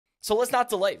So let's not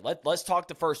delay. Let's talk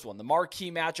the first one. The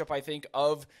marquee matchup, I think,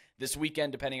 of this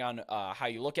weekend, depending on how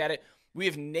you look at it. We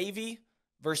have Navy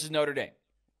versus Notre Dame.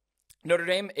 Notre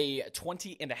Dame, a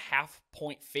 20.5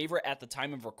 point favorite at the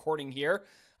time of recording here,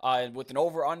 with an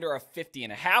over-under of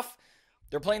 50.5.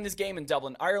 They're playing this game in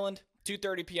Dublin, Ireland,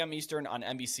 2:30 p.m. Eastern on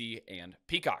NBC and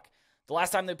Peacock. The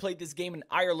last time they played this game in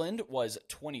Ireland was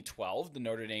 2012, the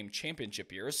Notre Dame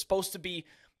championship year. It's supposed to be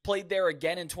played there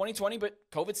again in 2020, but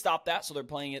COVID stopped that, so they're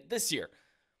playing it this year.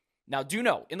 Now, do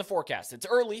know, in the forecast, it's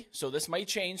early, so this might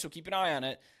change, so keep an eye on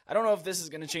it. I don't know if this is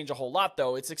going to change a whole lot,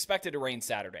 though. It's expected to rain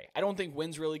Saturday. I don't think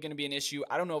wind's really going to be an issue.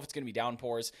 I don't know if it's going to be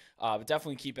downpours, but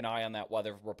definitely keep an eye on that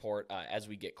weather report as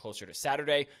we get closer to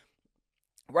Saturday.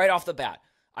 Right off the bat,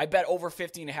 I bet over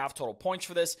 50.5 total points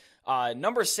for this.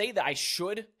 Numbers say that I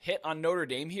should hit on Notre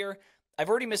Dame here. I've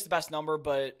already missed the best number,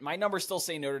 but my numbers still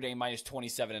say Notre Dame minus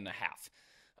 27.5.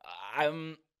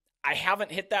 I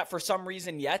haven't hit that for some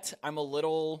reason yet. I'm a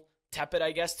little tepid,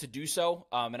 I guess, to do so,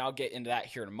 and I'll get into that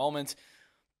here in a moment.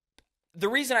 The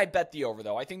reason I bet the over,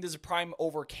 though, I think this is a prime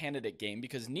over candidate game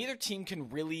because neither team can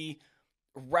really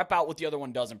rep out what the other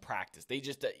one does in practice. They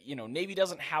just, Navy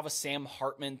doesn't have a Sam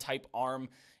Hartman type arm,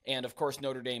 and of course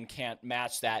Notre Dame can't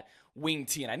match that wing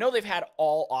tee. And I know they've had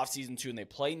all offseason too, and they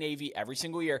play Navy every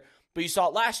single year, but you saw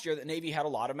it last year that Navy had a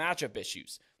lot of matchup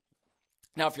issues.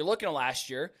 Now, if you're looking at last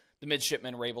year, the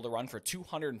midshipmen were able to run for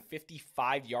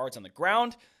 255 yards on the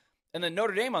ground. And then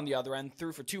Notre Dame on the other end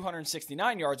threw for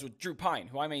 269 yards with Drew Pine,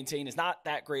 who I maintain is not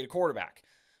that great a quarterback.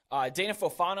 Dana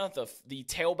Fofana, the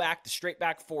tailback, the straight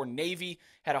back for Navy,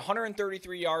 had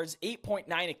 133 yards,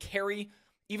 8.9 a carry,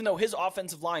 even though his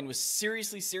offensive line was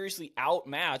seriously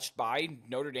outmatched by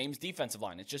Notre Dame's defensive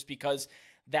line. It's just because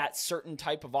that certain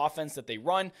type of offense that they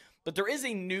run. But there is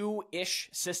a new-ish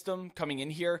system coming in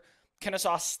here.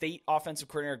 Kennesaw State offensive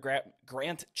coordinator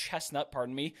Grant Chestnut,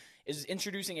 is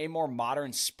introducing a more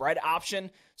modern spread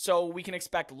option, so we can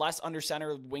expect less under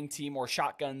center wing team or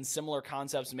shotguns, similar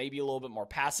concepts, maybe a little bit more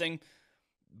passing.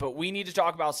 But we need to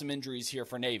talk about some injuries here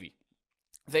for Navy.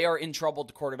 They are in trouble at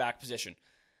the quarterback position.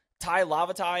 Ty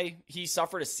Lavatai, he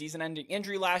suffered a season-ending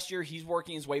injury last year. He's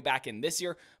working his way back in this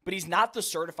year, but he's not the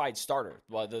certified starter.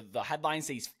 Well, the headlines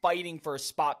say he's fighting for a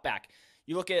spot back.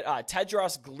 You look at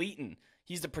Tedros Gleaton.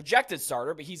 He's the projected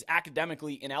starter, but he's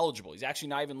academically ineligible. He's actually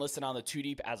not even listed on the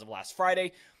 2-deep as of last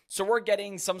Friday. So we're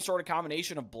getting some sort of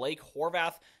combination of Blake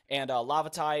Horvath and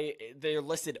Lavatai. They're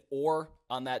listed or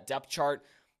on that depth chart.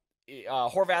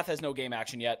 Horvath has no game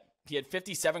action yet. He had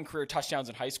 57 career touchdowns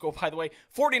in high school, by the way,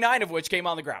 49 of which came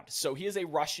on the ground. So he is a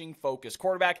rushing-focused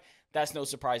quarterback. That's no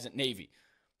surprise at Navy.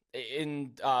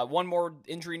 In one more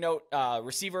injury note,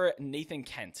 receiver Nathan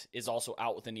Kent is also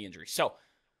out with a knee injury. So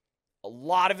a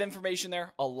lot of information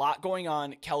there, a lot going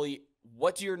on. Kelly,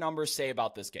 what do your numbers say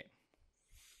about this game?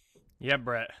 Yeah,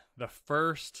 Brett, the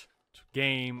first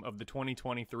game of the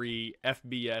 2023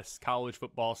 FBS college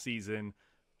football season.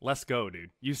 Let's go,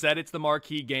 dude. You said it's the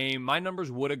marquee game. My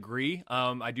numbers would agree.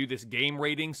 I do this game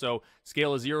rating, so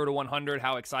scale of 0 to 100.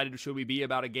 How excited should we be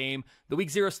about a game? The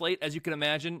Week 0 slate, as you can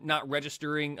imagine, not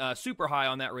registering super high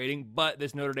on that rating, but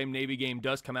this Notre Dame-Navy game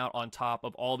does come out on top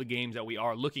of all the games that we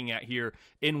are looking at here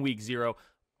in Week 0.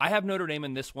 I have Notre Dame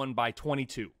in this one by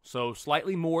 22, so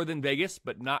slightly more than Vegas,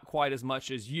 but not quite as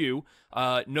much as you.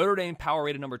 Notre Dame power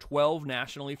rated number 12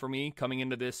 nationally for me coming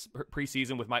into this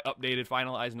preseason with my updated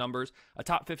finalized numbers, a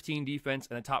top 15 defense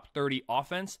and a top 30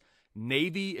 offense.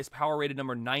 Navy is power rated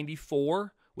number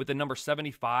 94 with the number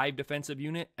 75 defensive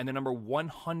unit and the number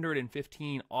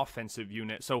 115 offensive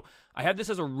unit. So I have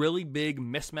this as a really big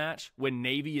mismatch when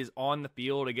Navy is on the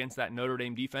field against that Notre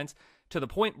Dame defense, to the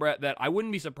point, Brett, that I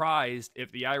wouldn't be surprised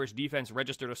if the Irish defense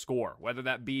registered a score, whether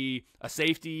that be a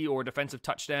safety or a defensive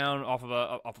touchdown off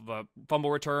of a fumble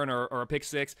return or a pick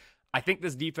six. I think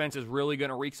this defense is really going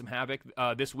to wreak some havoc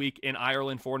this week in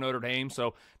Ireland for Notre Dame.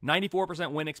 So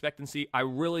 94% win expectancy. I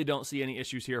really don't see any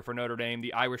issues here for Notre Dame.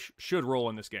 The Irish should roll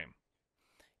in this game.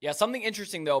 Yeah, something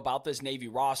interesting, though, about this Navy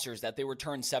roster is that they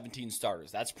returned 17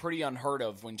 starters. That's pretty unheard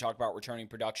of when you talk about returning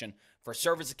production. For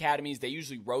service academies, they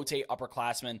usually rotate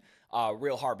upperclassmen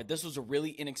real hard. But this was a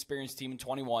really inexperienced team in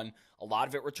 21. A lot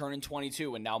of it returned in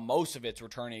 22, and now most of it's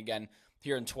returning again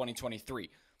here in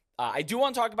 2023. I do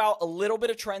want to talk about a little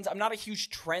bit of trends. I'm not a huge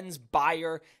trends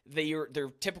buyer. They're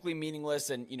typically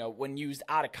meaningless and, when used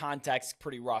out of context,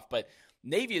 pretty rough. But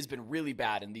Navy has been really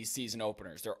bad in these season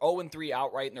openers. They're 0-3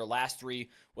 outright in their last 3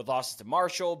 with losses to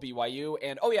Marshall, BYU,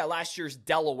 and, last year's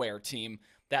Delaware team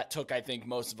that took, I think,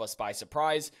 most of us by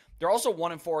surprise. They're also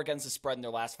 1-4 against the spread in their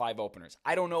last 5 openers.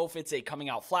 I don't know if it's a coming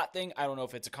out flat thing. I don't know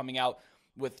if it's a coming out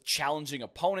with challenging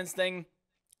opponents thing.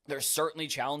 They're certainly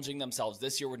challenging themselves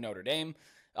this year with Notre Dame.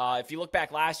 If you look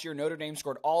back last year, Notre Dame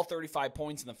scored all 35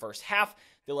 points in the first half.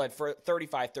 They led for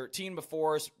 35-13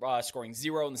 before scoring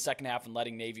 0 in the second half and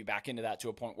letting Navy back into that to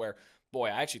a point where, boy,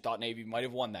 I actually thought Navy might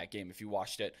have won that game if you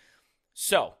watched it.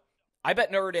 So I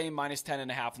bet Notre Dame minus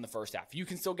 10.5 in the first half. You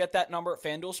can still get that number at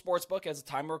FanDuel Sportsbook as a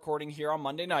time of recording here on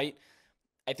Monday night.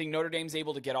 I think Notre Dame's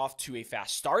able to get off to a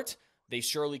fast start. They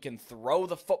surely can throw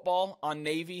the football on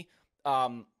Navy.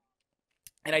 And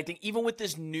I think even with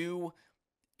this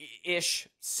new-ish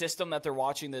system that they're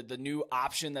watching, the new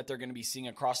option that they're going to be seeing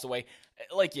across the way,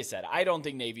 like you said, I don't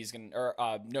think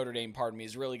Notre Dame,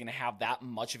 is really going to have that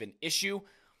much of an issue.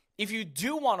 If you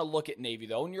do want to look at Navy,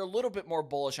 though, and you're a little bit more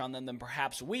bullish on them than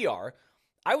perhaps we are,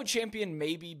 I would champion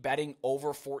maybe betting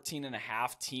over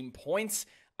 14.5 team points.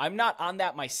 I'm not on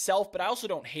that myself, but I also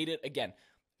don't hate it. Again,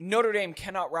 Notre Dame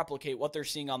cannot replicate what they're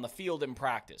seeing on the field in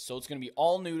practice, so it's going to be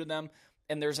all new to them,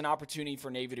 and there's an opportunity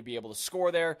for Navy to be able to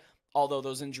score there, although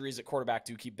those injuries at quarterback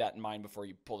do keep that in mind before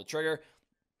you pull the trigger.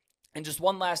 And just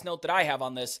one last note that I have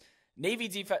on this,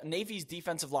 Navy's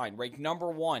defensive line ranked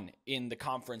number 1 in the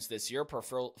conference this year per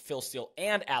Phil Steele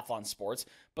and Athlon Sports,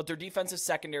 but their defensive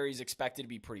secondary is expected to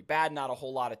be pretty bad, not a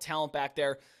whole lot of talent back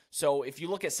there. So if you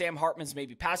look at Sam Hartman's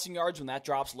maybe passing yards when that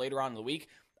drops later on in the week,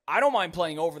 I don't mind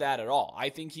playing over that at all. I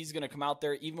think he's going to come out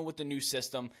there, even with the new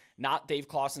system, not Dave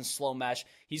Clawson's slow mesh.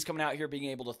 He's coming out here being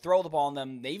able to throw the ball on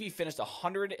them. Navy finished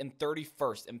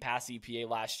 131st in pass EPA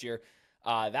last year.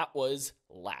 That was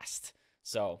last.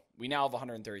 So we now have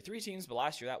 133 teams, but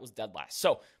last year that was dead last.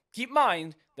 So keep in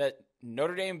mind that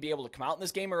Notre Dame be able to come out in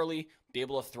this game early, be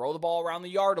able to throw the ball around the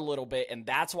yard a little bit, and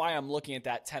that's why I'm looking at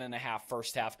that 10.5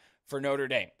 first half for Notre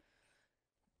Dame.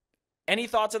 Any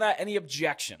thoughts on that? Any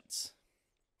objections?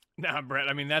 Nah, Brett,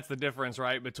 I mean, that's the difference,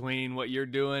 right, between what you're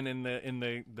doing in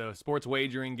the sports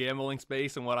wagering gambling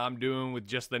space and what I'm doing with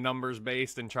just the numbers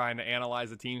based and trying to analyze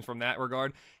the teams from that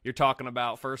regard. You're talking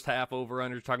about first half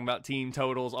over-under, you're talking about team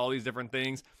totals, all these different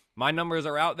things. My numbers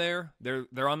are out there.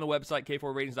 They're on the website,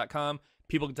 k4ratings.com.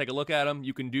 People can take a look at them.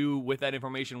 You can do with that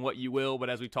information what you will, but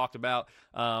as we talked about,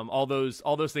 all those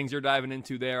things you're diving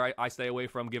into there, I stay away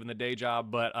from given the day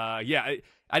job. But yeah,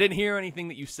 I didn't hear anything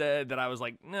that you said that I was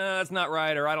like, nah, that's not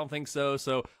right, or I don't think so.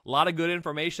 So a lot of good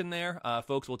information there.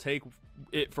 Folks will take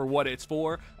it for what it's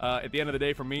for. At the end of the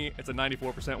day, for me, it's a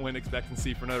 94% win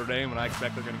expectancy for Notre Dame, and I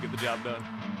expect they're going to get the job done.